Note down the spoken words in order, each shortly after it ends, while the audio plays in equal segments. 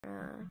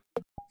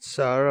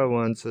Sarah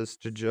wants us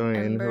to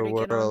join her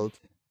world.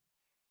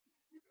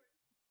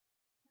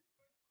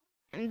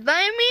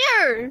 Invite me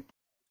here!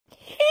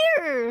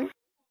 Here!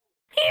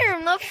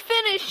 Here, let's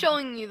finish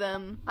showing you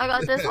them. I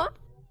got this one.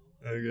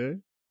 Okay.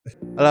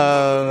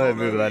 Hello,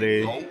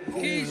 everybody.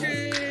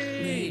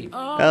 Kishi!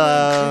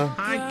 Hello.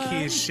 Hi,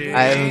 Kishi.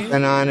 I haven't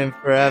been on in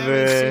forever.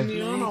 I haven't seen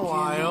you in a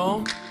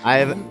while. I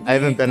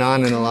haven't been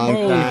on in a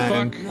long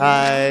time. Fuck.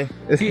 Hi.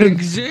 He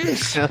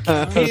exists. He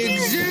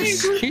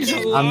exists. He's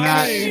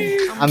alive.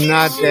 I'm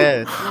not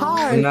dead.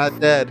 Hi. I'm not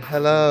dead.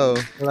 Hello.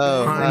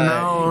 Hello. I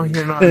know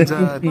you're not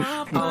dead.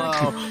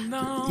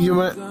 Hello. You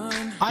went.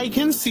 I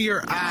can see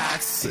your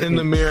ass in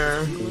the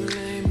mirror.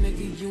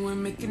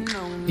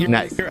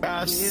 Nice. Your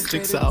ass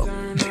sticks out.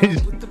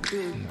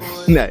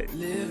 Nice.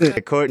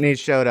 Courtney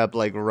showed up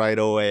like right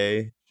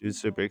away. She was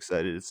super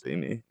excited to see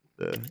me.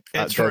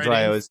 That's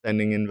why I was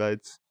sending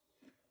invites.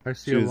 I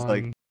see she was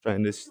like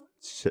trying to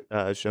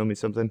show me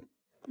something.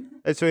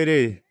 Hey,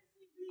 sweetie.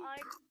 I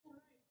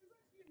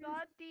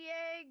got the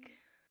egg.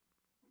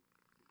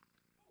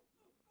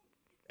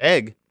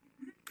 Egg?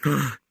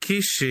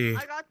 Kishi.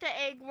 I got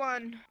the egg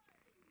one.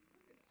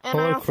 And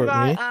Hello, I also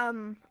Courtney. got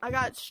I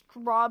got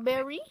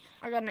strawberry.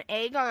 I got an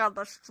egg. I got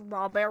the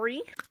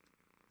strawberry.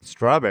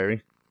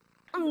 Strawberry?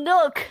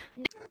 Look.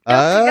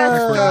 I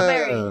got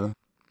strawberry.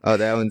 Oh,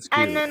 that one's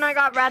cute. And then I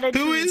got ratatouille.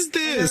 Who is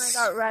this? And then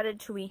I got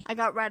ratatouille. I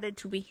got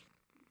ratatouille.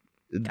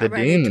 The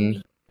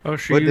demon. Oh,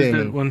 she What used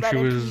demon? it when she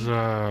was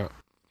on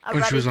her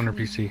Ratatouille.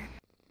 PC.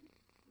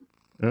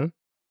 Huh?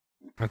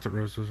 That's what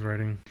Rose was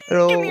writing.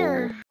 Hello. Come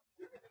here.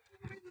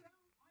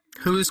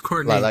 Who is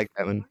Courtney? I like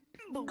that one.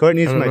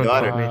 Courtney's my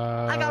daughter.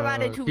 I got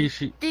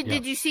ratatouille.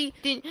 Did you see?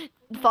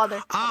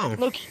 Father. Oh.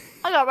 Look,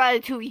 I got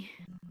ratatouille.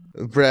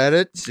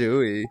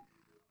 Ratatouille.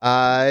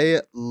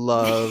 I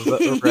love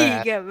rat.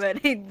 I got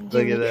ratatouille.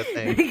 Look at that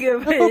thing. I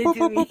got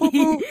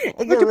ratatouille.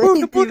 I got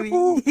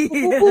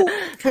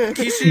ratatouille.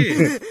 Kishi.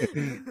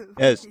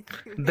 Yes.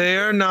 They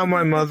are now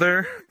my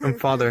mother and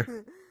father.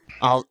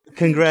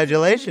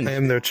 Congratulations. I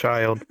am their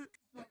child.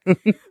 Look,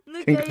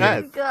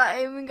 Congrats.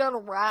 I even got a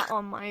rat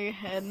on my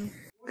head.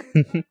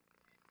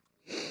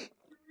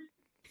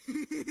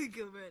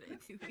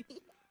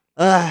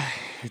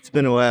 It's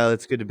been a while.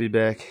 It's good to be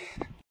back.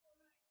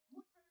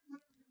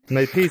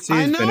 My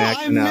PC's been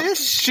acting up. I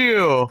missed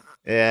you.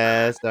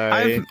 Yeah,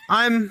 sorry.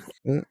 I've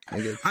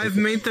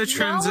made the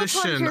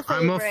transition.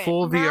 I'm a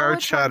full VR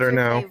chatter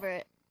now.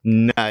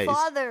 Nice.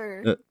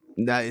 Father.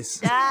 Nice.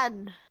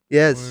 Dad.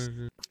 Yes.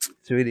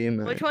 Sweetie.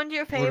 Which one's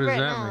your favorite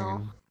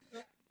now?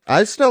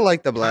 I still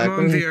like the black I'm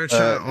on one. VR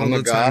chat all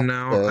the time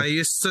now. So. I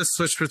used to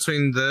switch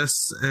between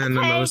this and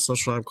another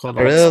social app called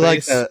I really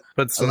like Space, that.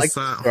 but since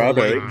that whole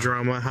like,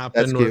 drama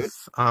happened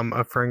with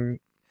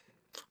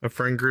a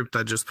friend group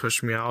that just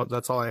pushed me out,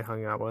 that's all I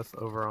hung out with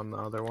over on the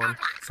other one.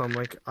 So I'm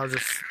like, I'll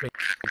just make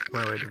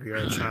my way to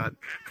VR chat.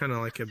 Kind of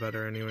like it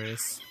better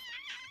anyways.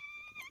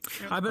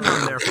 I've been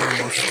on there for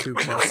almost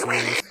 2+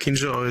 years.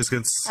 Kinjo always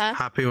gets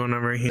happy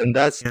whenever he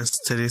has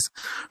titties.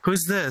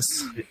 Who's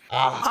this?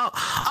 Oh,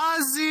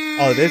 Ozzy!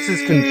 Oh, this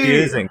is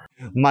confusing.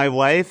 My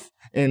wife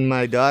and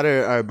my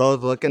daughter are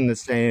both looking the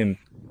same.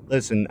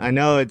 Listen, I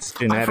know it's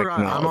genetic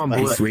now. I'm on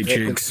blue. Sweet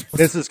cheeks.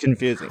 This is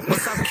confusing.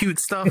 What's up, cute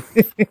stuff?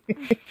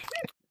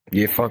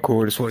 Yeah, fuck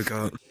who just wake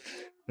up.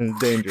 It's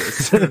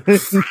dangerous.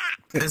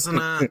 Isn't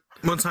it?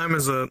 What time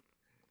is it?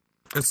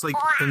 It's like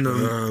in the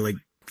like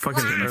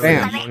fucking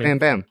bam,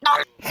 bam.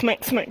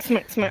 Smack.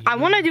 I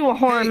want to do a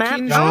horror map.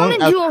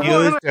 Don't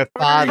abuse your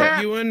father.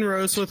 You and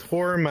Rose with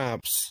horror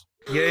maps.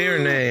 Yay or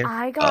nay?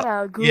 I got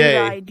a good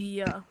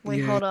idea.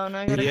 Wait, hold on.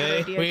 I got a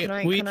good idea. Wait,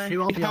 can I?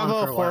 You have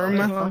a horror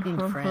map? Oh, I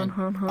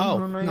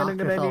got a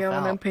good idea.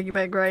 I want to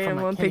piggyback right. I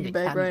want to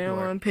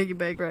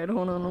piggyback right.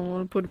 Hold on. I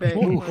want to put it back.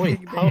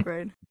 Wait, how?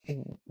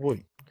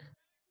 Wait.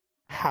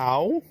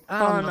 How?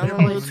 I'm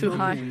a little too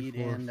high.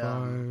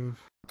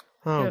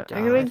 Oh,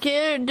 I'm gonna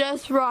get it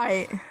just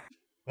right.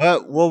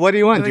 Well, what do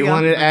you want? Do you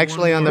want it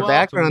actually on the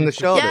back or on the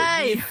shoulder?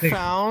 Yay!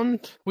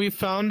 We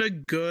found a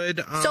good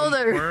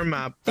Shoulder.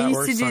 map that I used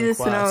works to do on this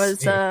when I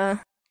was Quest.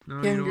 younger.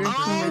 Oh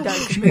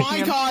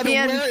my god,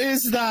 where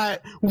is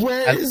that?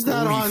 Where is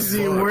that,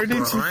 Ozzy? Where did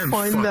you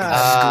find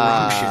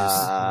that?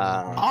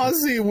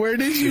 Ozzy, where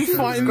did you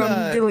find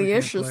that?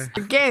 Delicious.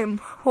 Game.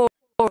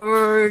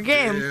 Horror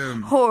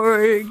game.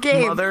 Horror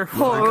game.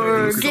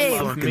 Horror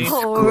game.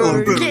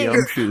 Horror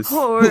game.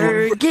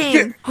 Horror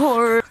game.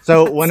 Horror.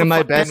 So one of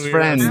my best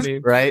friends,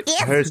 right?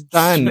 Her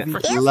son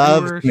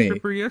loves me,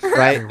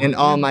 right? And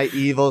all my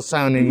evil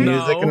sounding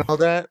music and all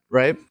that,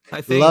 right?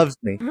 Loves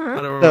me.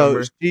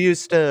 So she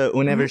used to,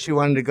 whenever she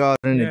wanted to go out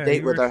on a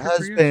date with her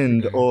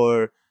husband,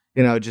 or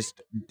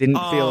just didn't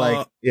feel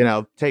like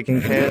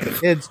taking care of the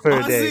kids for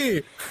a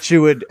day, she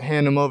would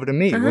hand them over to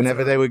me.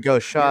 Whenever they would go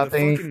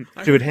shopping,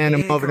 she would hand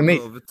them over to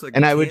me,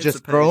 and I would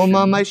just throw them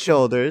on my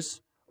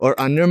shoulders or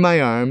under my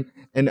arm.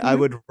 And I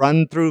would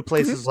run through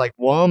places like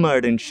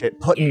Walmart and shit,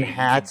 putting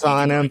hats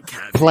on them,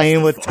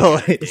 playing with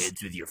toys.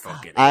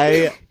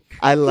 I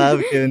I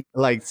love doing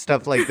like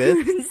stuff like this.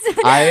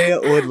 I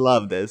would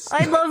love this.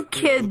 I love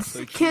kids.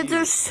 Kids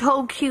are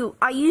so cute.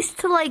 I used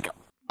to like.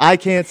 I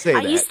can't say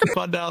that. I used to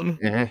Fun down.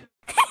 Yeah.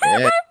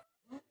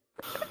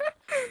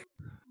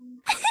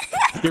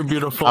 You're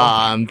beautiful.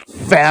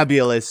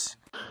 Fabulous.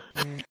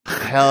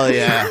 Hell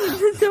yeah.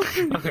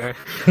 Okay,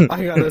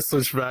 I gotta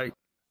switch back.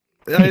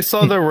 I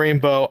saw the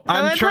rainbow.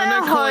 I'm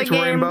trying to collect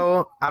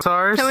rainbow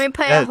stars. Can we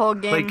play a whole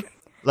game? Like,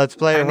 let's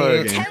play a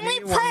horror game. Can we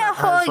play a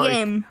whole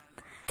game?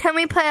 Can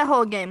we play a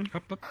whole game?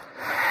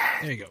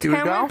 There you go. Do we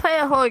Can go? we play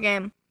a whole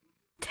game?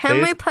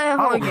 Can we play a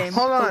whole game?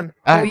 Hold on.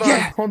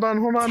 Yeah. Hold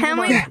on. Can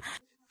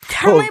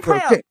we play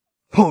a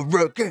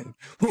horror game?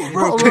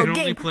 horror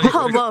game?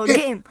 Horror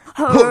game?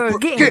 Horror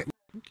game?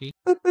 Okay.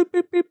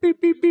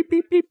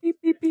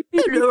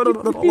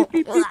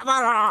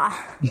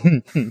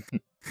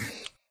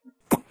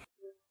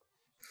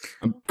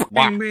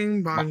 Bing,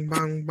 bing, bang,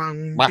 bang,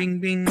 bang. Bing,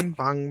 bing,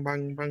 bang,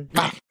 bang, bang.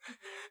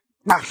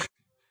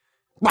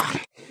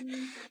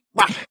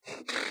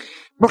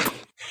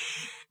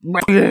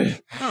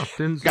 Oh,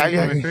 didn't say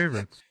one of my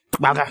favorites.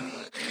 What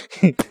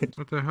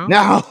the hell?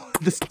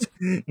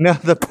 No,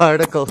 the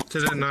particle.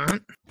 Did it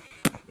not?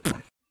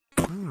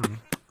 Hmm.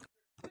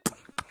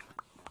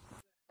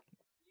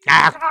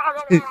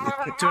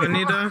 Do I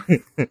need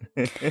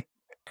to?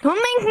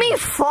 Don't make me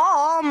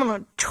fall. I'm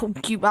gonna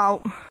choke you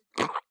out.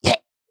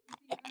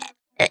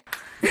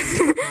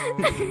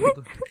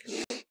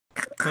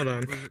 Hold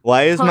on.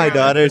 Why is my Hold on.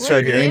 daughter so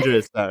Wait.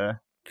 dangerous, Sarah?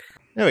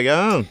 There we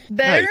go.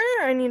 Better? Nice.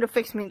 I need to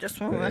fix me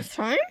just one last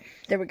time.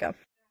 There we go.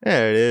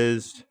 There it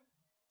is.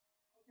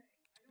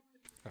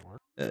 That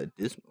worked.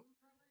 Dismal.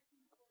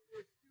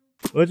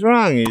 What's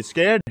wrong? Are you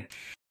scared?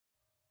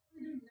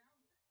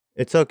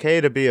 It's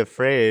okay to be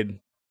afraid.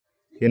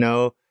 You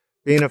know,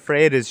 being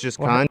afraid is just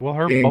Will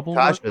her being bubble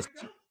work? cautious.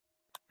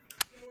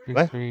 2,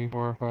 What? 3,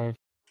 4, 5,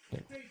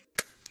 6.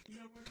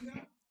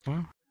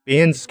 Wow.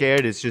 Being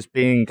scared is just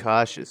being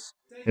cautious.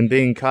 And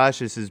being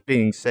cautious is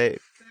being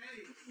safe.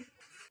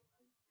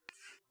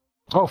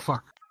 Oh,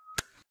 fuck.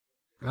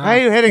 Why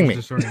are you hitting me?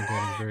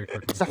 Disorientating very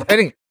quickly. Stop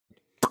hitting.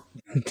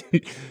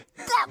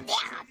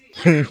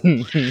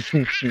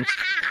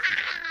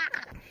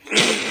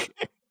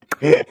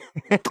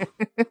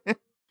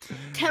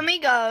 Can we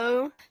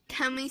go?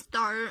 Can we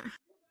start?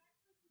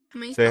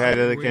 Can we Say hi start?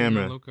 to the Wait,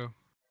 camera. Loco.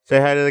 Say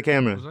hi to the Was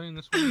camera. I in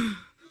this one?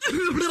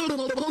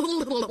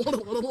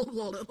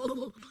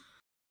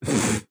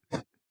 It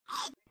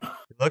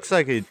looks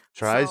like he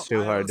tries So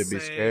too I hard to will be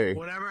say, scary.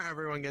 Whenever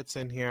everyone gets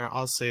in here,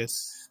 I'll say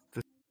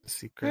the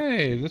secret.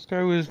 Hey, this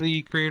guy was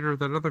the creator of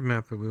that other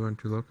map that we went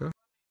to, Loco.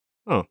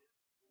 Oh.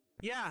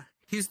 Yeah,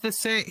 he's the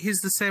same.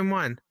 He's the same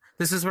one.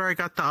 This is where I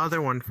got the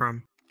other one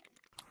from.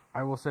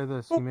 I will say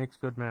this, he makes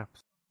good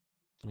maps.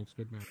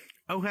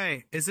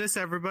 Okay, is this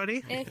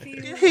everybody? If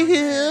you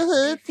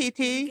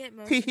get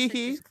motion sick,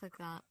 just click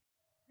that.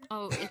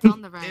 Oh, it's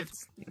on the right.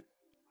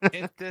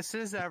 If this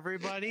is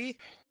everybody,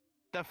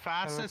 the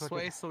fastest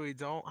way so we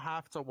don't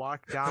have to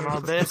walk down all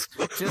this,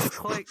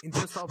 just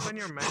open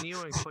your menu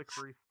and click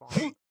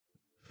respawn.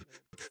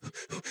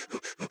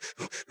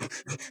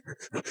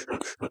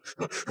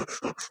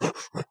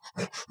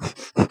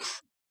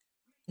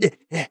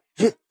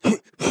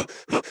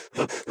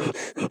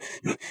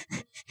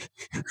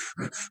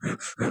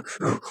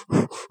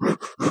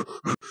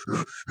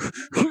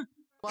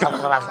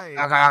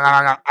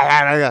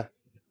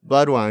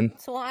 Blood one.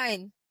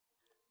 Swine.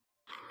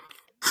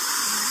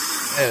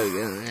 There we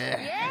go.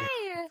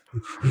 Yay!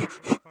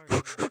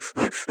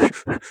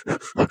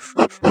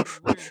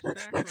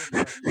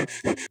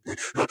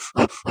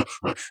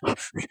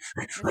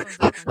 This one's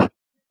open.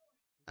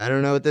 I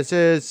don't know what this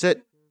is.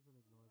 Sit.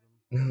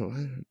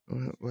 No,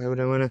 why would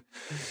I want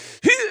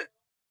to?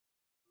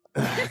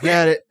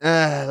 Got it.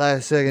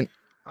 Last second.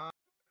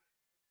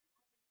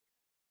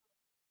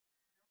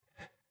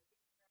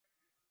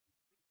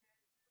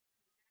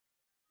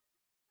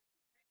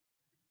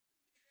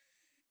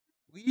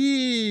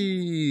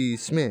 Wee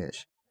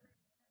smash.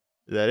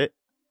 Is that it?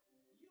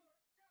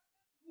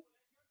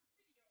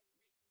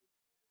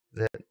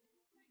 I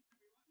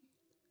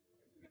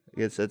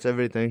guess that's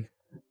everything.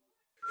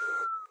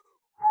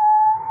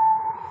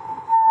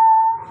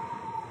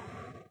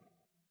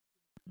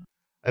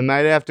 I might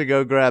have to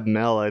go grab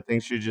Mel. I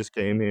think she just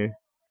came here.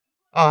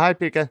 Oh, hi,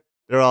 Pika.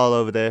 They're all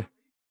over there.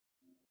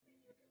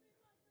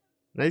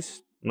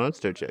 Nice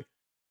monster chick.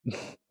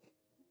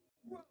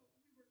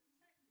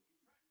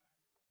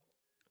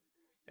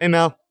 Hey,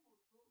 Mel.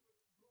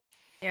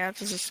 Yeah,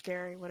 this is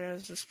scary. What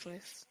is this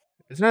place?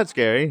 It's not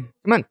scary.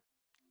 Come on.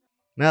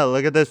 Mel,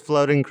 look at this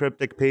floating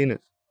cryptic penis.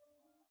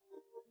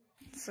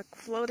 It's a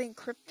floating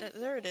cryptid.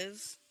 There it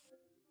is.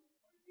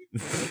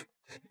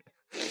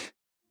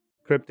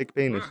 Cryptic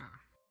penis.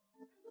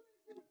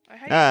 I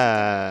hate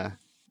Ah.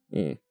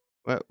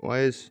 What? Why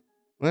is...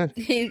 What?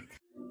 You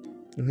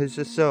It's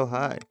just so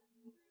high.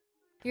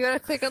 gotta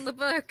click on the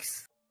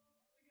books.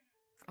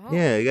 Oh.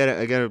 Yeah,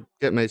 I gotta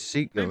get my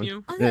seat going.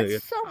 Menu. Oh, There we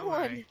that's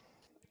someone.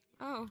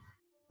 Oh.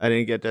 I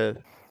didn't get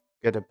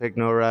to pick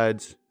no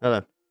rides.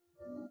 Hello.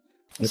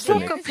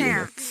 Polka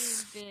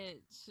pants.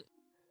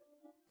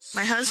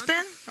 My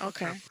husband?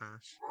 Okay.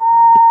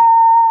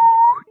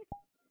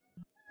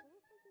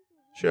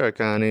 Sure,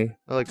 Connie.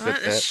 I'll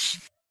accept that.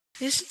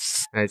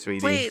 Hi,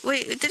 sweetie.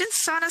 Wait. Didn't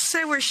Sana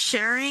say we're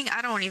sharing?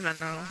 I don't even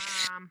know.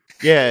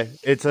 Yeah,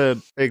 it's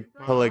a big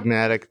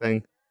polygmatic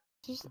thing.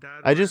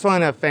 I just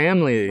want a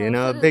family, you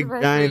know, a big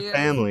giant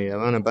family. I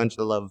want a bunch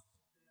of love.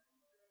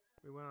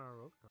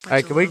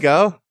 Alright, can we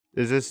go?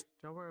 Is this...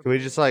 Can we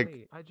just,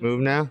 like,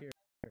 move now?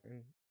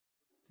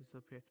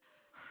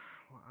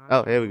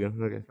 Oh, here we go.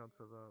 Okay.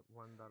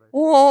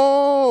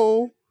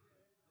 Whoa!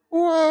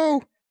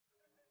 Whoa!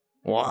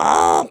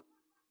 Wow!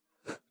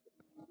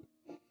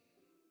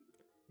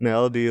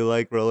 Mel, do you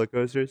like roller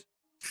coasters?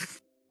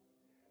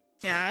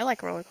 Yeah, I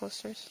like roller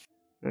coasters.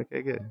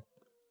 Okay, good.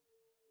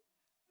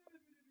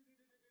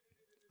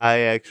 I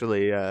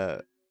actually,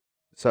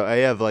 so I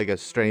have like a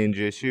strange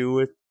issue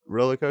with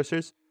roller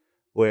coasters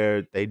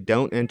where they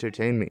don't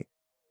entertain me.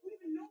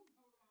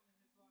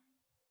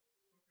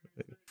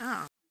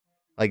 Oh.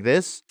 Like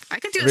this? I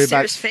can do a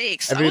serious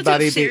face. Everybody I'll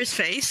do a serious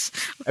face.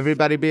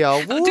 Everybody be all,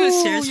 I'll do a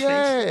serious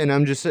yeah, face. and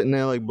I'm just sitting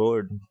there like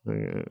bored.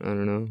 Like, I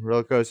don't know.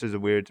 Roller coasters are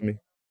weird to me.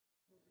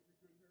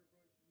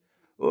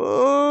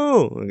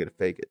 Whoa! I'm gonna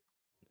fake it.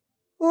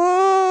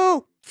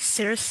 Whoa!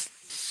 Serious?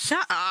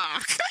 Shut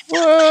up.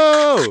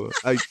 Whoa!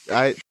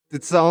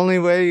 It's the only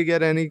way you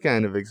get any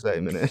kind of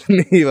excitement at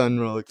me on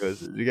roller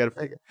coasters. You gotta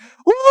fake it.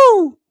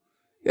 Woo!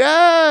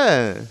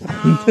 Yeah!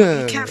 No,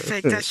 you can't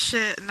fake that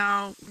shit.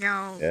 No.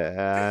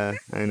 Yeah,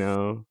 I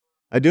know.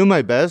 I do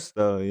my best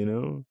though, you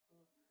know.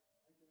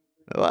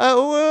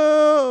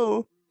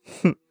 Whoa!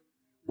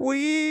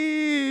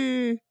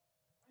 Wee!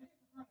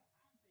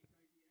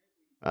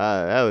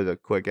 That was a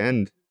quick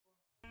end.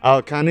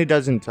 Oh, Connie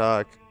doesn't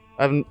talk.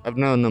 I've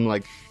known them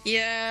like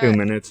 2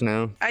 minutes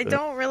now. I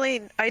don't really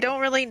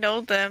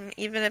know them,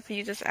 even if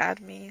you just add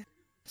me.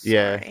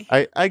 Sorry.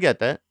 Yeah, I get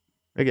that.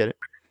 I get it.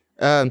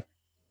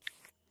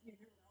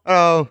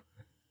 Oh,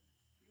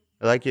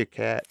 I like your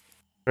cat.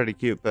 Pretty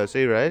cute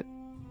pussy, right?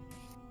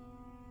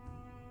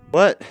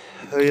 What?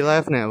 What are you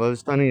laughing at? What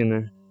was funny in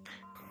there?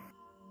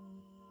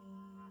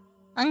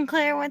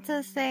 Unclear what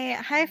to say.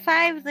 High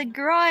five the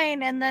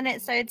groin, and then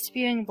it started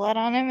spewing blood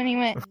on him, and he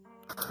went,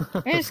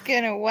 "I'm just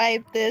gonna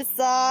wipe this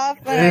off."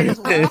 And I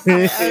just laughed. I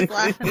was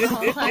laughing the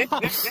whole time.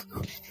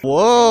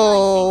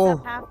 Whoa! Like, takes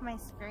up half my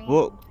screen.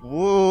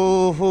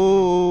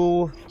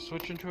 Whoa!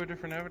 Switch into a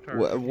different avatar.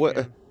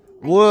 What?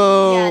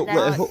 Whoa!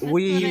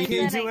 You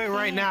can do it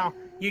right now.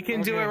 You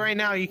can do it right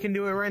now. You can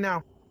do it right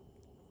now.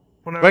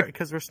 Whenever,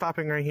 because we're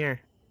stopping right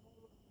here.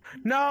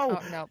 No!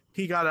 Oh, no.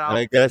 He got out.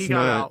 I guess he got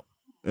not. out.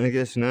 I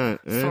guess not.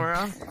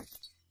 Sora?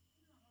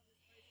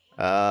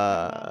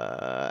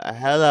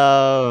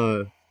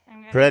 Hello,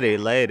 pretty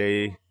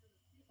lady.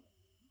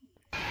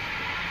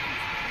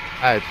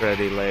 Hi,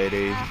 pretty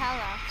lady.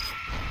 Hello.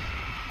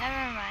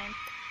 Never mind.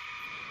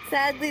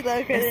 Sadly,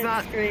 Loco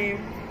didn't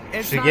scream.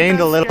 She gained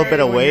a little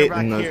bit of weight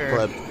in those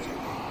clips.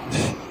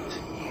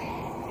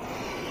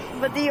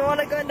 But do you want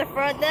to go in the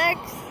front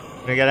next?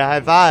 I got a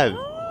high five.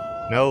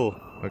 No.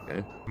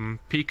 Okay.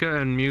 Pika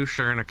and Mew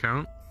share an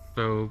account.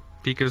 So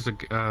Pika's the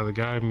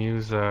guy,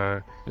 Mew's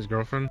his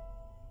girlfriend.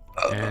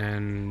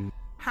 And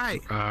hi.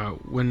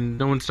 When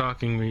no one's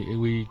talking,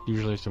 we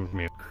usually assume it's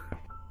Mew.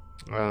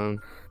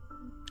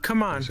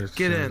 Come on,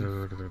 get in.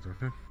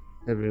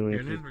 Everyone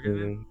you're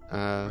getting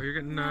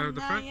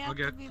the front. I'll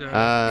get.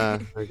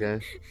 Okay.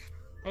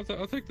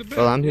 I'll take the back.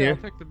 Well, I'm here. I'll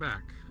take the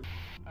back.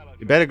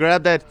 You better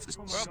grab that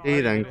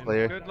seat,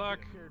 Unclear. Good luck.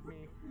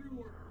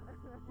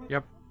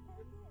 Yep.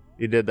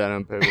 You did that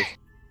on purpose.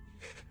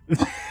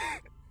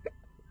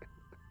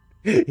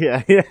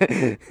 yeah.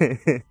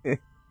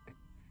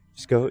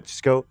 Just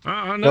go.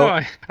 Oh no,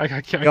 I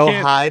can't. Go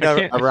hide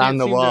around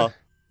the wall.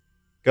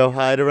 Go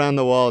hide around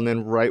the wall, and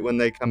then right when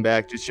they come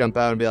back, just jump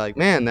out and be like,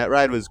 "Man, that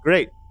ride was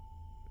great."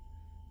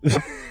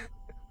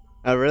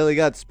 I really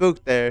got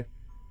spooked there.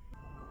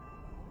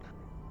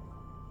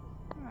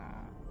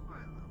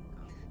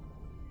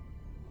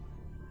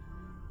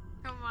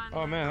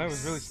 Oh man, that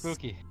was really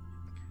spooky.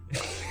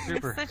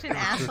 Super. Such an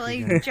asshole,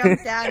 you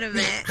jumped out of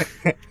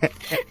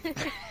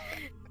it.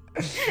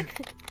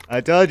 I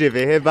told you, if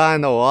you hid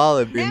behind the wall,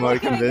 it'd be Now more we're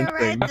gonna convincing. go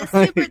ride the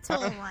super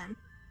tall one.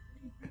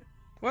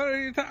 What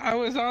are you I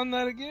was on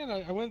that again.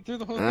 I went through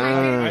the whole thing.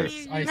 No,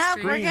 screamed.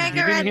 we're gonna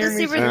go You ride didn't hear the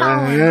me super scream? tall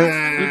one. You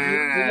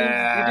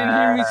didn't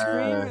hear me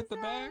scream at the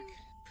back?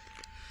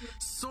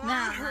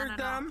 Sora heard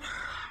them.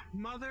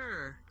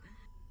 Mother,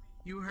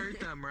 you heard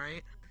them,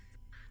 right?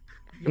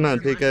 Come on,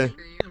 Pika.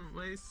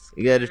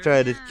 You gotta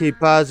try to keep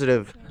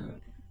positive.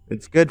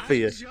 It's good for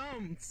you.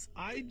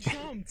 I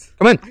jumped.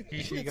 Come on.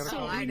 You gotta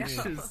call her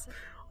Mew.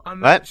 On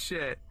What? that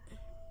shit.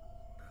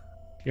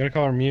 You gotta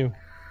call her Mew.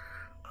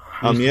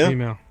 Oh, Mew?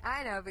 Female.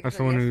 I know because That's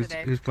the one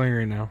who's playing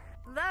right now.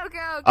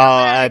 Logo,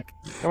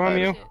 Come on,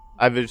 Mew.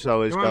 I've just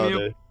always Come on, called Mew.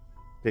 her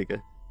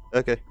Pika.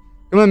 Okay.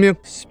 Come on, Mew.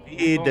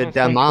 Speed the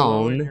down.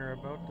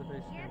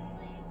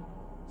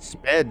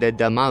 Speed the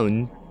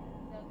down.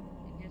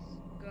 Just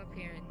go up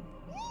here and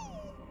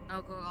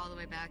I'll go all the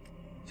way back.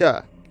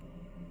 Yeah.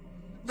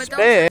 But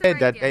Spade don't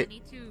that I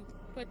need to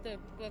put the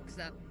books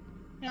up.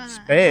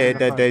 Spade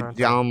that they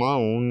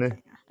jamon.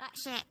 Ah,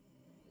 shit.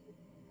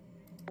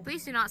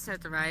 Please do not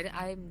start the ride.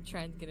 I'm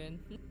trying to get in.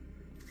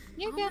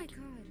 You're Oh good. my god.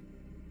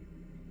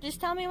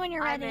 Just tell me when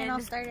you're I'm ready and I'll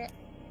in. start it.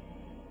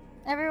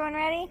 Everyone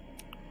ready?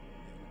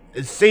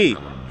 Si,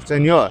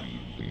 senor. Alright.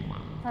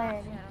 I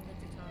don't think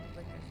they're telling the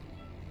blinkers.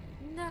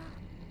 No.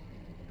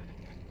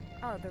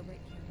 Oh, they're right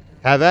here.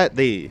 Have at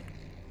thee,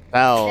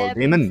 foul Deb,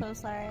 demon. I'm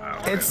so sorry.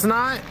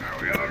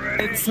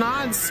 It's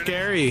not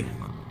scary.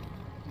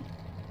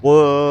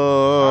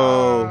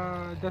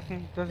 Whoa.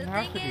 Doesn't The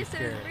have thing to be is,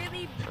 scary. there's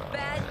really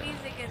bad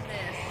music in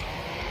this.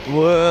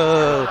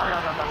 Whoa.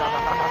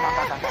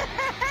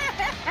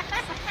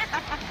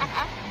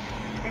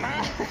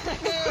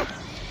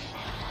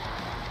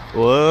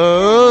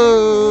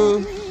 Whoa.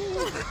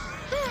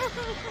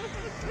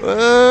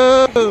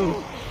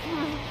 Whoa.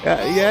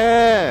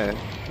 Yeah.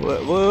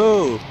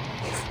 Whoa.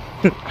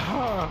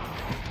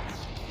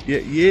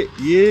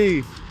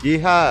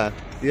 Yeehaw.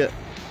 Yeah.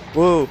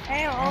 Whoa. I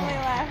am only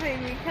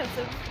laughing because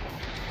of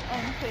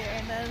unclear,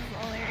 and that is the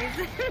only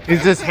reason.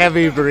 He's just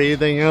heavy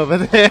breathing over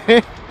there.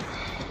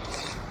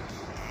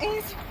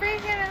 He's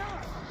freaking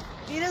out.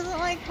 He doesn't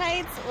like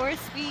heights or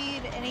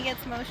speed, and he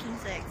gets motion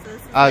sick. So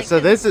this is like So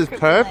his this is kryptonite.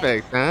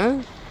 perfect,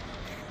 huh?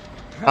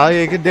 All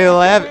you can do,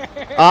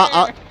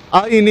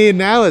 all you need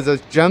now is a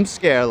jump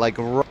scare, like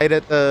right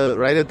at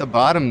the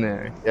bottom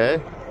there.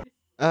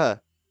 Yeah.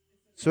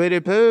 Sweetie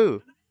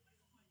Poo.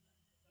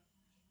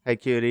 Hey,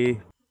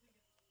 cutie.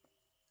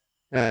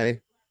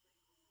 Hi.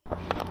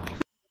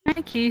 Hi,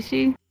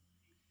 Kishi.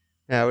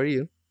 How are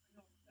you?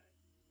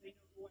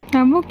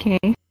 I'm okay.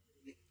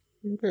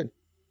 Good.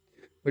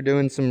 We're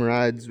doing some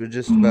rides. We're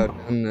just about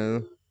done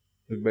now.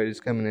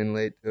 Everybody's coming in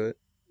late to it.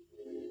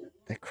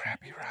 That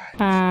crappy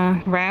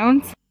ride.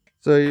 Rounds?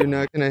 So you're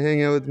not gonna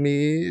hang out with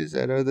me? Is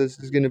that how this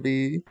is gonna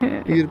be?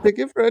 You gonna pick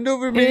a friend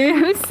over me?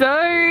 I'm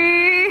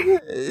sorry.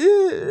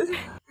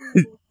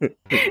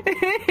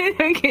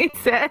 Okay,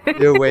 sad.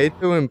 You're way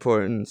too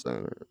important,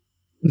 son.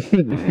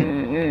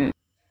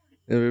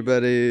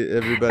 Everybody. I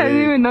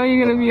didn't even know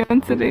you're gonna be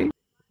on today.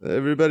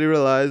 Everybody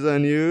relies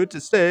on you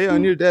to stay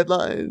on your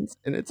deadlines,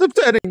 and it's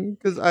upsetting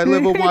because I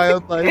live a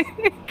wild life.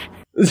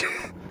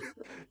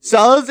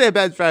 Sol's a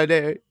best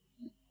Friday.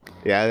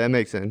 Yeah, that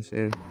makes sense.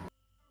 Yeah.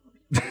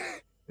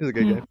 He's a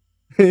good guy.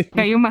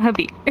 Yeah, you're my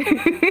hubby.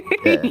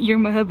 Yeah. You're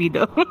my hubby,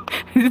 though.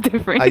 It's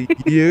different.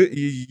 You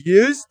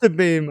used to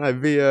be my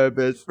VR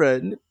best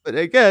friend, but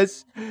I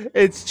guess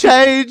it's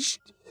changed.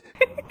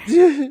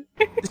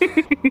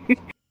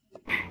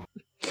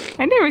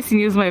 I never seen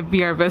you as my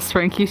VR best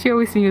friend, Kishi. I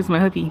always seen you as my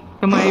hubby.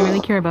 Someone I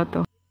really care about,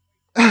 though.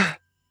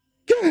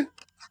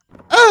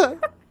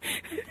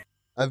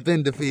 I've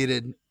been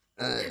defeated.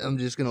 I'm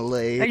just gonna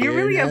lay. Are you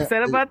here really now.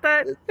 upset about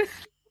that?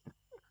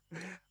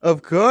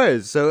 Of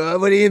course. So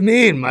what do you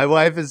mean? My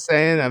wife is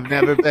saying I've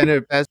never been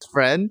her best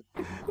friend?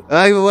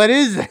 Like, what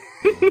is that?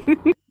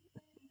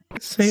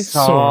 Say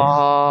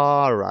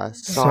Sarah. I'm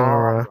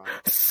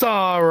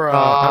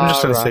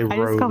just gonna say I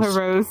just call her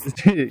Rose.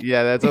 Rose.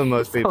 Yeah, that's what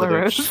most people Call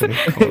her do.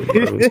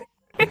 Rose.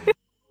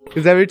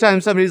 Because every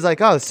time somebody's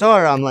like, "Oh,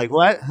 Sora," I'm like,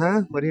 "What?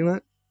 Huh? What do you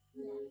want?"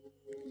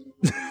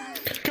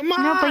 Come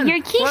on! No, but you're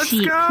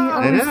Kishi. Let's go!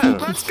 I know.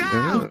 Let's go!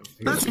 I know.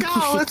 Let's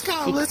go! Let's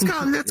go! Let's go!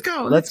 Let's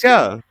go! Let's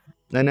go.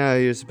 I know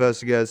you're supposed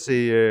to go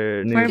see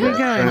your new Where are we best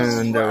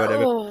going? friend or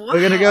whatever.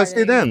 We're gonna go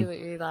see them.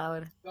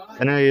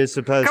 I know you're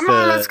supposed Come to.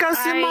 on, let's go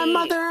see my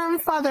mother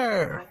and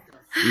father.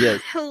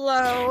 Yes.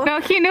 Hello. No,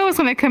 he knew I was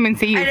gonna come and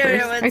see you I don't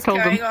know first. what's I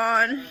told going him.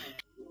 on.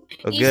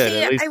 Oh, You good.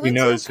 see, At least I he went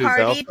knows to a who's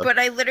party, alpha. but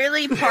I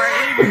literally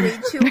partied way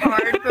too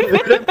hard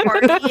before the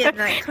party,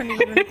 and I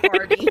couldn't even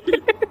party.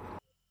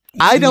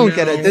 I don't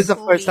get it. This is the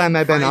first time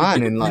I've been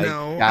on in like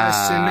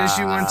as soon as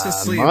you went to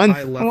sleep, month.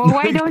 I left. Well,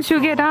 why don't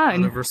you get Out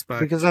on? of respect.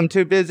 Because I'm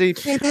too busy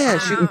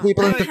shooting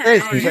people in the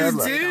face. Oh, and you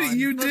Pablo. did.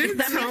 You did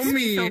That tell makes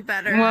me. feel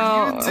better.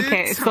 Well, You did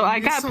okay, so tell I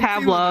me got something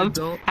Pavlov.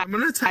 that I'm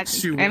gonna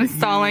text you. I'm what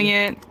installing you-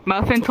 it.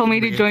 Muffin told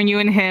me to join you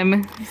and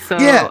him, so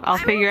Yeah. I'll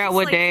figure out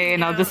what day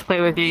and I'll just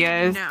play with you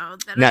guys. No,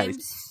 that Nice. I'm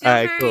still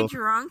Alright, very cool.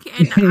 drunk,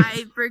 and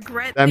I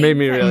regret That made things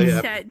me really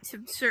I've happy. said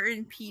to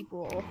certain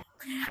people.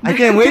 I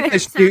can't wait to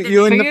shoot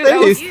you in the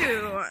face.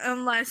 You,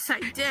 unless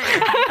I did.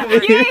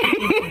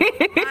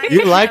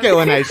 You like it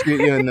when I shoot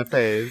you in the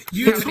face.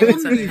 You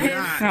told me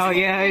that. Oh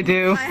yeah, I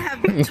do. I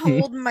have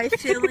told my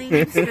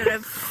feelings that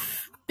have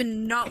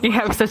been not. You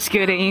have such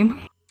good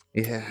aim.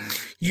 Yeah.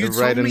 You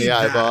right told in me the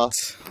eyeball.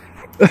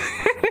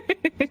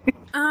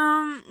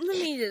 Let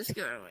me just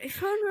go to my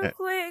phone real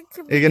quick.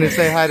 Are you gonna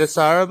say hi to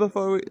Sarah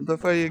before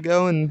you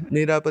go and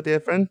meet up with your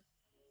friend?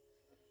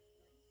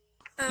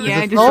 Yeah,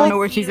 I it just don't full? know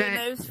where she's I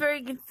at. was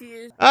very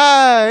confused.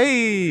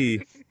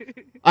 Hey!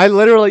 You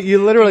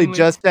literally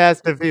just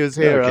asked if he was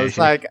here. I was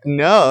like,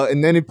 no,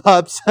 and then he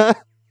pops up.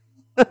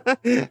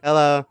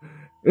 Hello.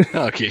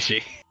 Okay,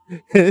 she.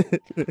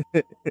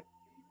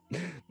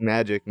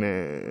 Magic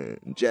man,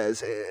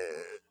 jazz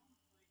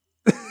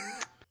hand.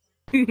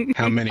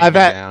 How many I've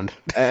have had you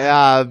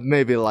downed?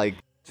 maybe like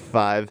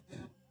 5.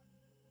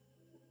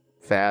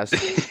 fast.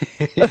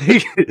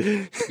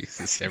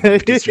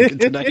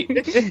 tonight.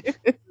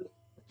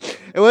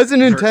 It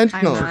wasn't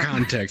intentional. For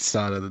context,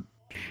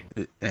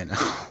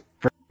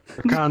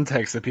 for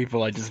context, the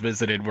people I just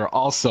visited were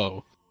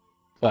also.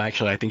 Well,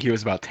 actually, I think he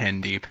was about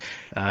 10 deep.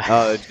 Oh,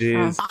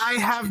 jeez. I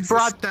have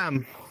brought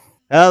them.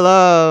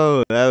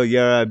 Hello. Oh,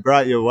 yeah, I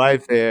brought your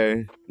wife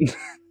here.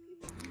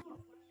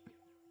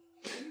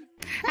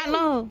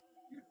 Hello.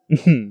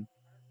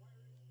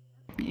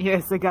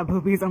 Yes, I got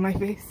boobies on my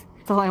face.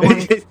 That's all I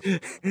wanted.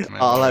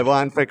 All I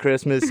want for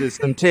Christmas is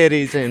some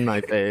titties in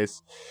my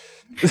face.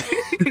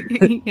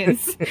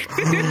 Yes.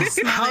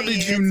 How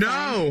did you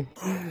know?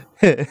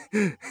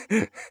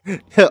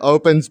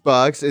 Opens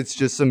box, it's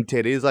just some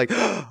titties, like,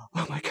 oh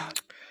my god.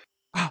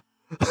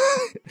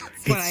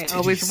 That's what I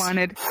always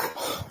wanted.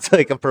 It's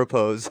like a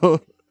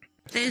proposal.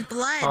 There's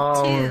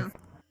blood too.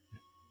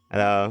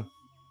 Hello.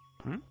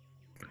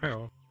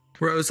 Hello.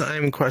 Rose, I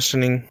am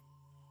questioning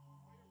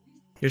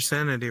your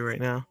sanity right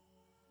now.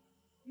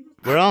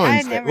 We're all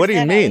insane. What do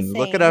you mean?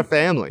 Look at our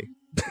family.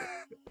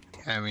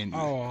 I mean,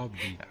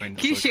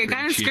 Kishi, I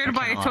got scared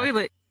by a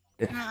toilet.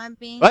 No, I'm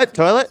being What?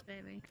 Toilet?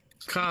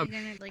 Come.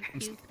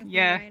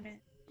 Yeah.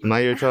 Am I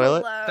your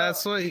toilet?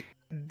 That's what you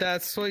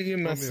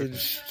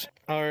messaged,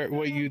 or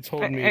what you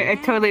told me. A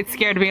toilet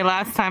scared me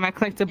last time. I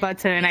clicked a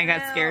button and I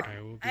got scared.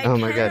 Oh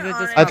my god.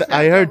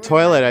 I heard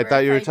toilet. I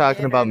thought you were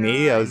talking about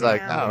me. I was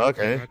like, oh,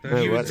 okay.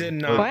 You did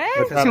not.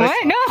 What? No.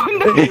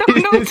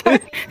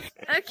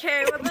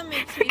 Okay, well let me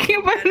tweet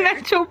Talking about an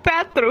actual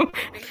bathroom.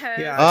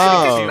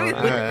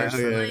 Yeah.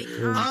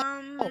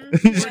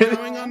 We're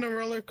going on the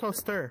roller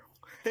coaster.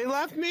 They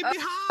left me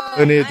behind.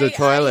 Who needs a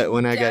toilet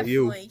when I got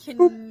you? I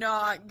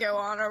cannot go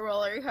on a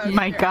roller coaster.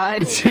 My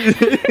god. I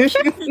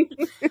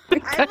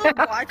will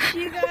watch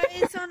you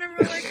guys on a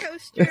roller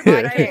coaster,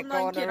 but I will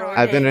not get on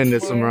I've been into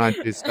some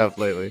raunchy stuff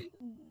lately.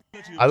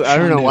 I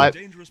don't know why.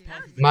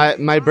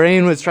 My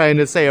brain was trying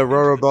to say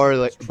Aurora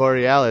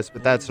Borealis,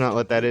 but that's not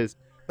what that is.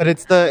 But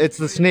it's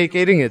the snake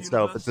eating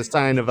itself. It's a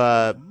sign of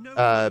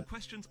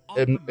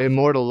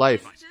immortal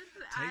life,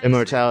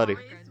 immortality.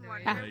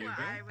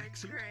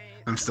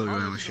 I'm still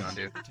going with Sean,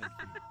 dude.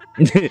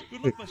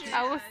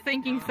 I was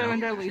thinking Seven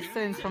Deadly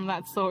Sins from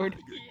that sword.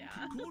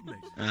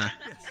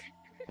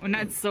 Well,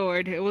 not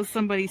sword. It was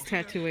somebody's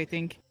tattoo, I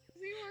think.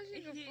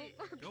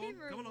 No,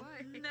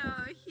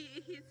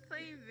 he's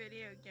playing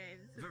video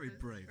games. Very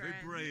brave, very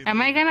brave.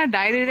 Am I gonna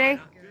die today?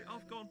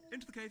 I've gone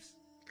into the caves.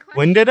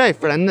 When did I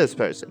friend this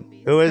person?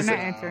 Who is They're it?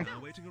 not answering.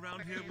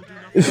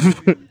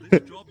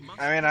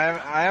 I mean,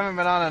 I haven't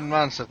been on in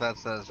months, if that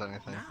says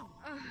anything.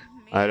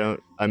 I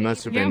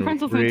must have Yeah, been I'm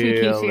friends with him too,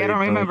 Kishi. I don't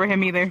remember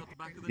him either.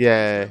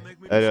 Yeah.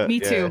 Me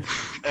too.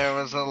 It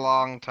was a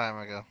long time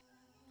ago.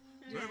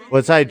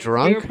 Was I You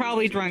drunk? were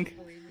probably drunk.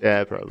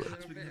 Yeah, probably.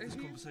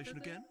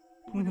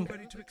 Mm-hmm.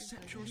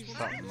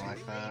 Something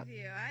like that.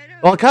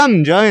 Well,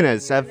 come join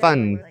us. Have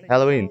fun.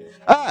 Halloween.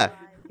 Ah!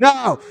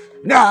 No!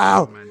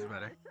 No!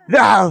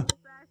 No!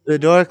 The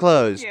door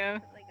closed. Yeah.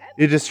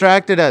 You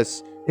distracted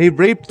us. He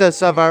reaped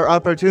us of our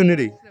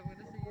opportunity.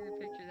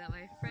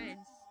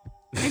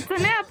 It's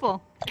an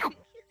apple.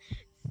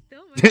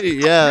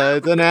 Yeah,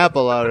 it's an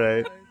apple,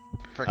 alright.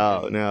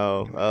 Oh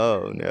no.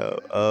 Oh no.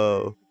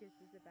 Oh.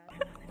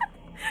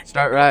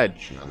 Start ride.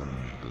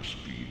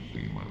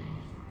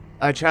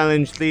 I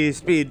challenge the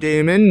speed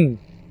demon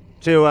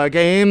to a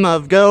game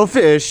of Go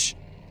Fish.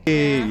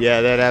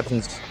 Yeah, that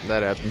happens.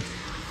 That happens.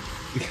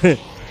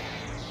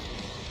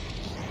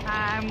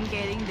 I'm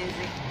getting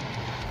dizzy.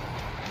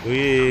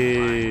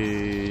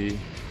 Wee.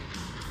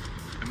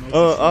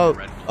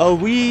 Oh,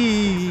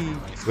 wee.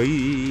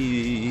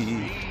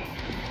 Wee.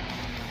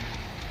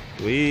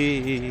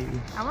 Wee.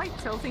 I'm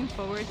like tilting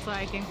forward so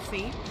I can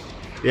see.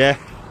 Yeah.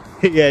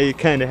 Yeah, you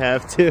kind of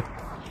have to.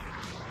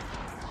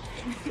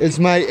 Is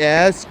my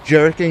ass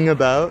jerking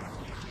about?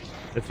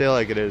 I feel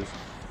like it is.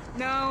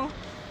 No.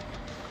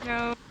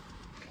 No.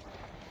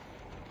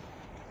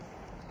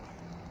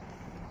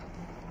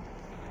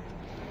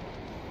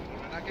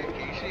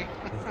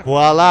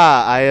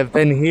 Voila! I have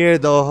been here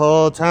the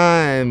whole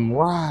time.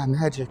 Wow,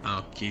 magic.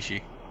 Oh,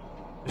 Kishi.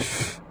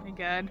 Oh my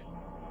god.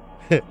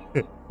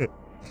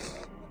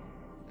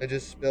 I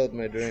just spilled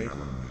my drink.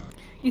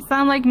 You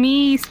sound like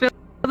me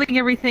spilling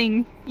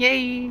everything.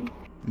 Yay.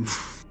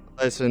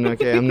 Listen,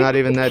 okay, I'm not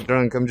even that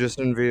drunk. I'm just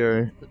in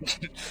VR.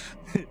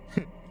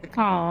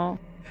 Aw.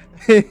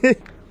 The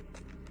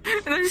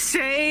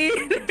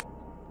shade.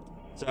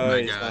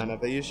 Sorry, Sana,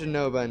 but you should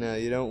know by now.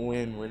 You don't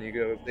win when you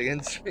go up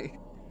against me.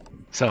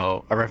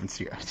 So, a reference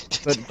to you.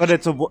 But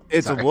it's a wolf.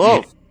 It's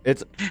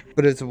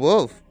a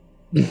wolf.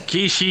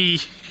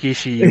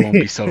 Kishi, you won't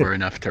be sober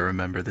enough to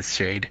remember this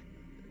shade.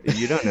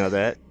 You don't know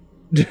that.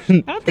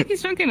 I don't think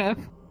he's drunk enough.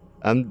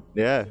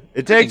 Yeah.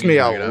 It takes me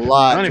a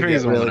lot to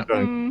get really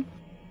drunk.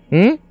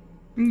 Hmm?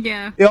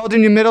 Yeah. You're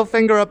holding your middle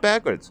finger up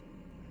backwards.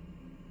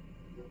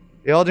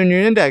 You're holding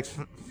your index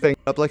finger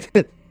up like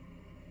this.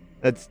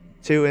 That's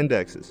 2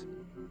 indexes.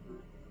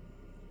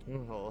 A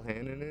whole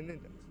hand and an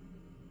index.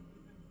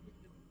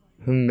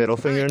 Middle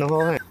finger and a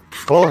whole hand.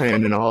 Whole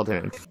hand and a whole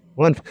hand.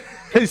 One.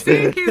 He's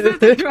not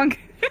that drunk.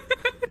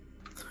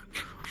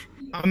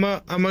 I'm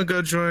gonna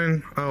go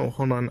join. Oh,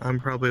 hold on. I'm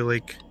probably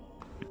like.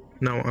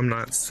 No, I'm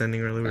not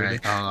standing really weird.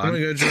 Right, I'm gonna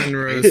go join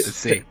Rose. Let's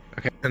see.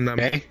 Okay. And then.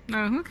 Okay.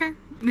 Oh, okay.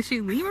 Did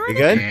she leave already? You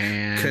good?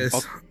 And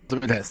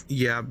look at this.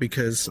 Yeah,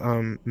 because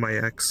my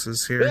ex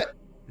is here.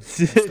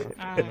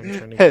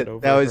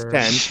 That was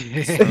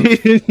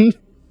 10.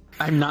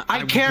 I'm not.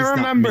 I can't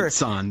remember.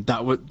 Son,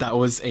 that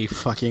was a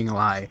fucking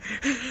lie.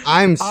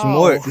 I'm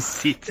smart.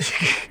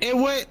 It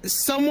was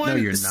someone. No,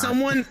 you're not.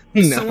 Someone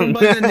No.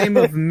 by the name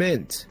of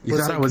Mint You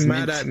was thought like I was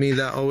mad Mint? at me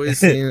that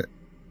always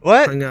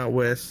What? hung out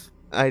with.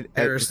 You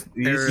Eris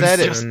said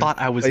it. Just thought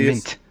I was But you-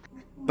 Mint.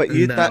 But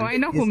you No. thought Oh, I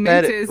know you who said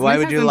Mint it. is. Why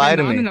Mint would you hasn't lie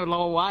been to on me? in a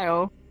little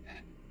while.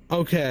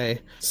 Okay,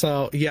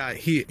 so yeah,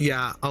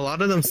 a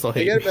lot of them still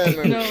hate You me. got a bad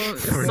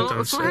memory.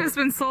 No, Soul has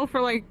been sold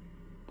for like.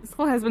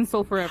 Soul has been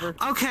sold forever.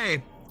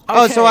 Okay.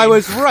 Oh, so I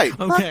was right.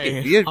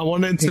 Okay, You- I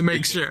wanted to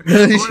make sure.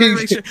 I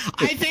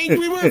think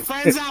we were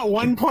friends at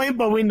one point,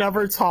 but we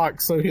never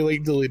talked, so he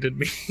like deleted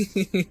me.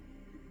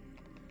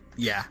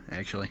 Yeah,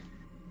 actually.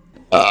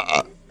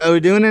 Are we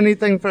doing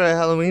anything for a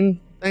Halloween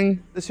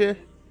thing this year?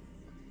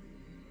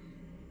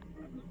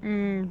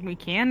 We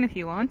can if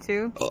you want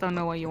to. Don't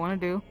know what you want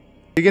to do.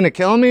 You gonna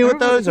kill me with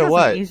those or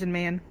what? Asian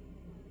man.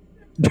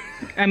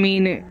 I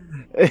mean,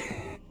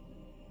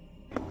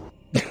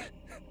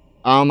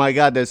 Oh my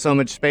god, there's so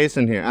much space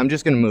in here. I'm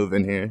just gonna move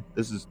in here.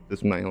 This is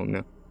my home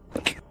now.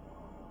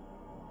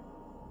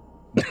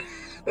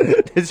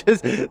 there's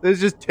just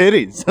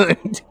titties.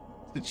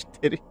 There's just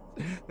titties.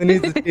 Who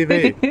needs a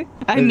TV?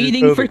 I'm There's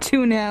eating just for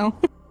two now.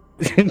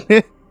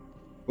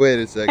 Wait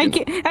a I second.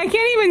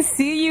 can't even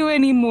see you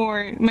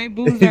anymore. My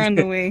boobs are on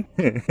the way.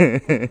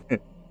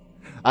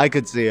 I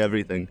could see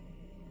everything.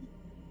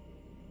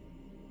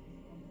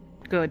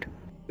 Good.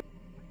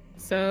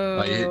 So.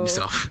 I hate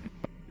yourself.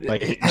 I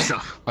hate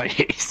yourself. I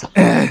hate yourself.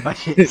 I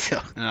hate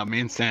yourself. Me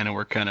and Santa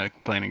were kind of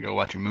planning to go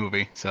watch a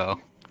movie, so.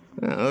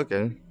 Oh,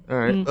 okay. All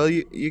right. Well,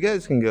 you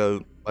guys can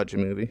go watch a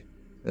movie.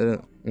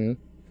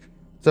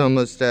 It's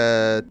almost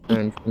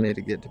time for me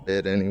to get to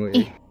bed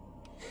anyway.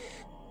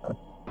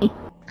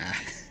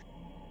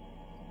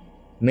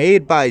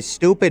 Made by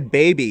stupid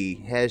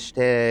baby.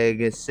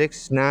 Hashtag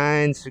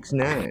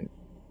 6969.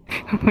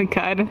 Oh my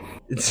god.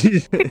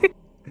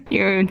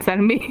 You're inside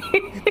of me.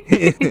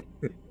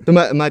 So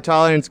my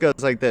tolerance goes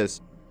like this.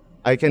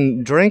 I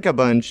can drink a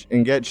bunch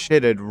and get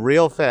shitted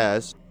real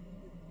fast,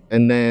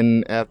 and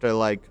then after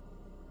like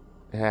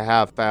a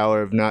half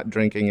hour of not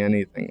drinking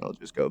anything, I'll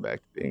just go back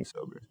to being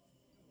sober.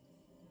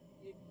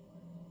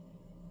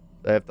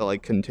 I have to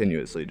like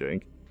continuously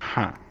drink.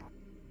 Huh.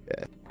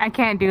 Yeah. I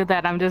can't do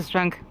that. I'm just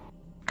drunk.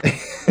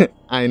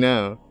 I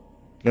know.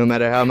 No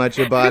matter how much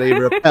your body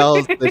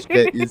repels the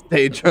shit, you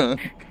stay drunk.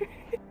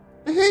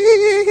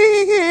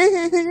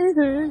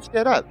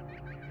 Shut up.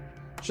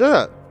 Shut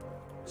up.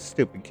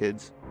 Stupid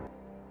kids.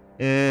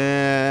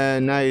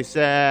 Nice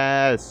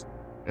ass.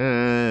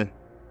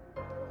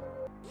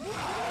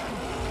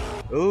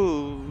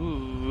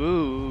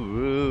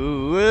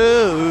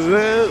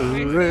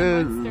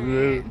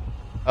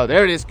 Oh,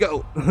 there it is.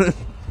 Go.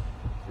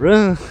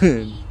 Run.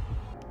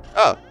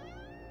 Oh.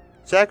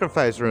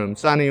 Sacrifice room.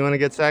 Sonny, you want to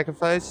get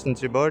sacrificed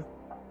since you're bored?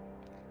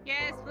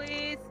 Yes,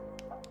 please.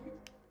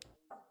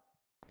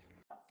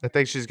 I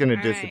think she's going to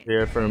All right.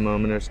 disappear for a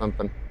moment or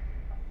something.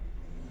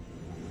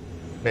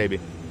 Maybe.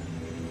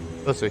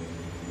 We'll see.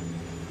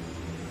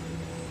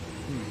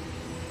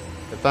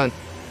 Have fun.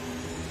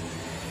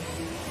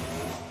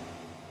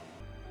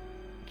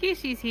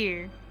 Kishi's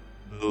here.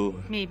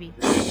 Ooh. Maybe.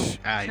 He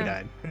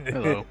died.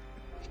 Hello.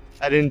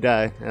 I didn't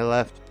die. I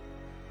left.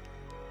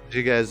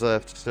 You guys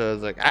left, so I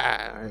was like,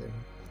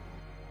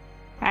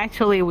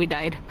 Actually, we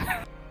died.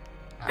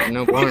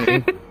 no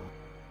warning.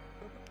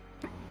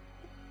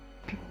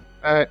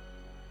 Alright.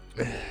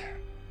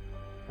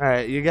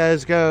 Alright, you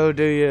guys go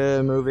do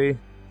your movie.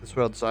 This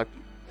world sucked.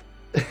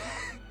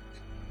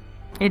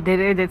 It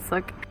did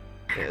suck.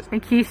 Yes. Hey,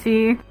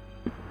 Kishi.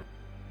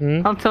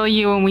 I'll tell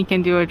you when we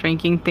can do a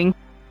drinking thing.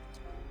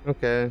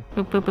 Okay.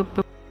 Boop, boop, boop,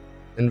 boop.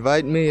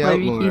 Invite me Love out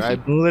you, more.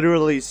 Keisha. I'm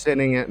literally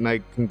sitting at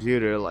my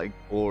computer, like,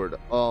 bored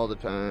all the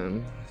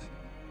time.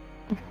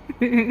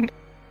 Okay.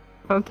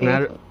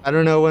 And I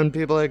don't know when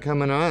people are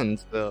coming on,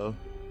 so,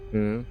 you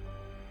know.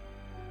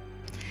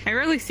 I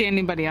rarely see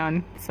anybody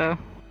on, so.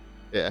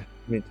 Yeah,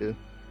 me too.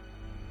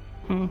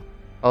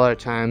 All our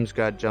times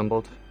got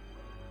jumbled.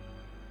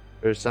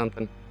 Or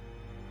something.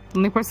 The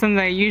only person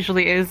that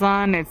usually is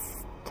on,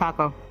 it's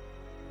Taco.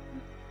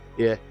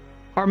 Yeah.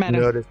 Or Meta.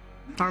 Noticed.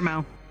 Or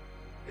Mel.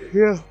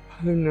 Yeah,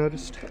 I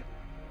noticed.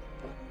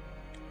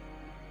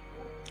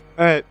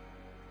 Alright.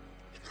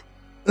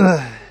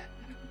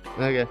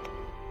 Okay.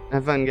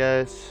 Have fun,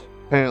 guys.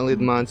 Apparently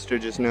the monster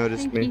just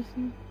noticed me.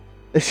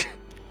 Oh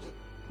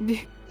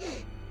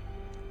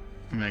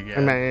my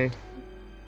god. Bye.